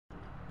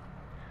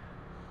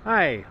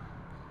Hi,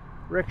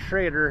 Rick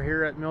Schrader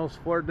here at Mills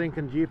Ford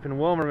Lincoln Jeep in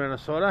Willmar,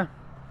 Minnesota.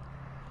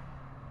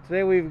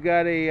 Today we've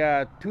got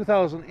a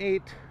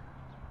 2008,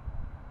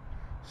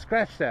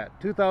 scratch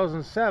that,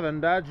 2007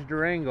 Dodge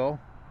Durango,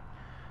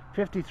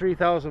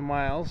 53,000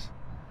 miles.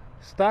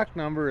 Stock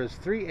number is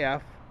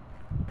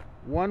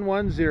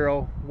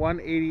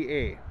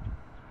 3F110180A.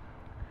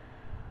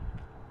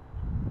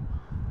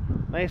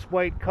 Nice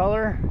white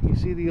color. You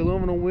see the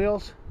aluminum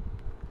wheels.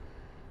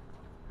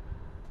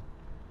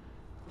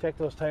 Check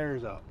those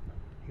tires out.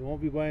 You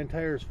won't be buying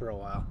tires for a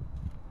while.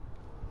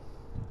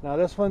 Now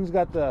this one's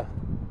got the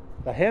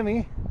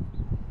Hemi,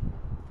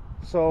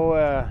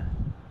 so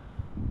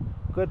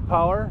good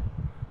power.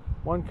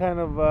 One kind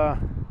of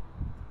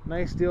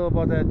nice deal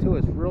about that too,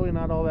 it's really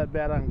not all that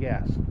bad on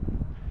gas.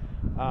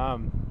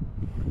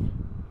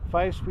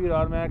 5-speed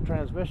automatic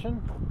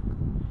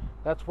transmission.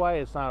 That's why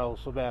it's not all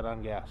so bad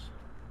on gas.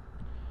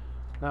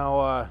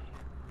 Now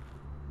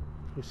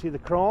you see the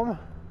chrome.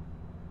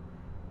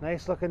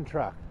 Nice looking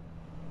truck.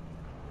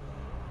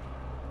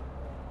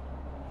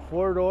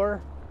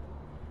 4-door.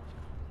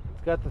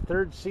 It's got the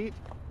third seat.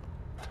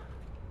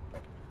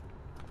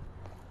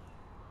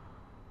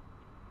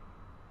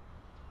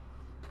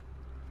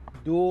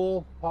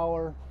 Dual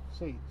power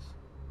seats.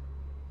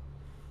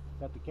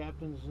 Got the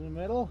captain's in the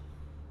middle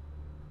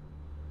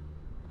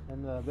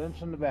and the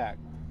bench in the back.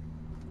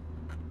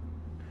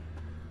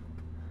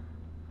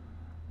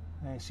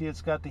 And you see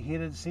it's got the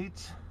heated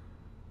seats.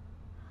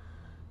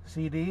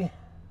 CD.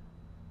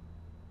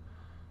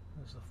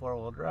 There's the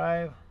 4-wheel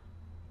drive.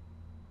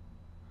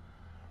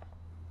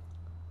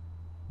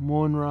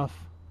 Moonroof.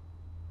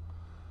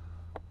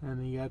 And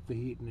then you got the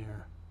heat and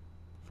air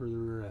for the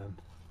rear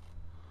end.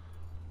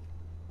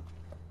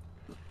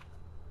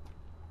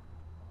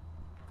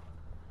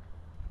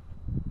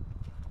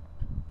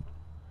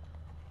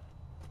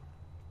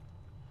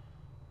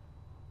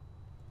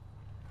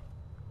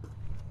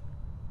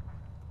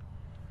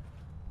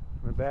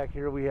 In the back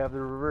here we have the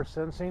reverse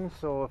sensing,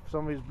 so if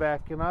somebody's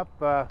backing up,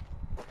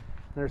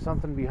 there's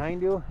something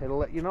behind you, it'll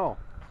let you know.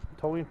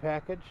 Towing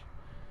package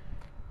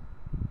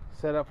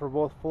set up for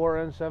both 4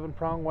 and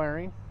 7-prong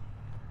wiring.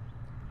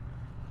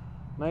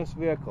 Nice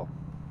vehicle.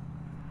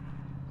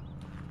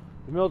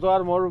 The Mills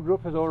Automotive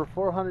Group has over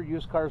 400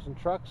 used cars and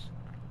trucks,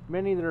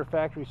 many that are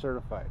factory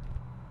certified.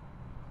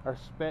 Our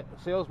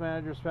sales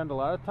managers spend a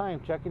lot of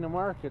time checking the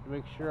market to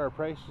make sure our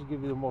prices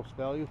give you the most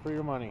value for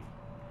your money.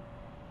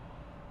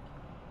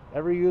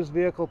 Every used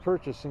vehicle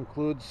purchase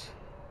includes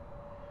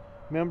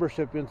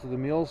membership into the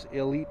Mills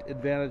Elite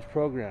Advantage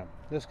program.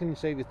 This can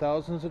save you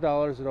thousands of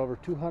dollars at over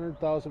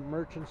 200,000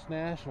 merchants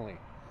nationally.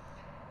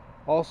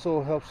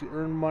 Also helps you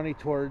earn money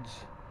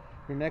towards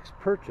your next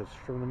purchase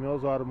from the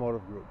Mills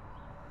Automotive Group.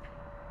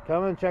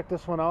 Come and check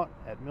this one out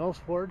at Mills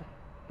Ford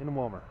in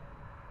Willmar.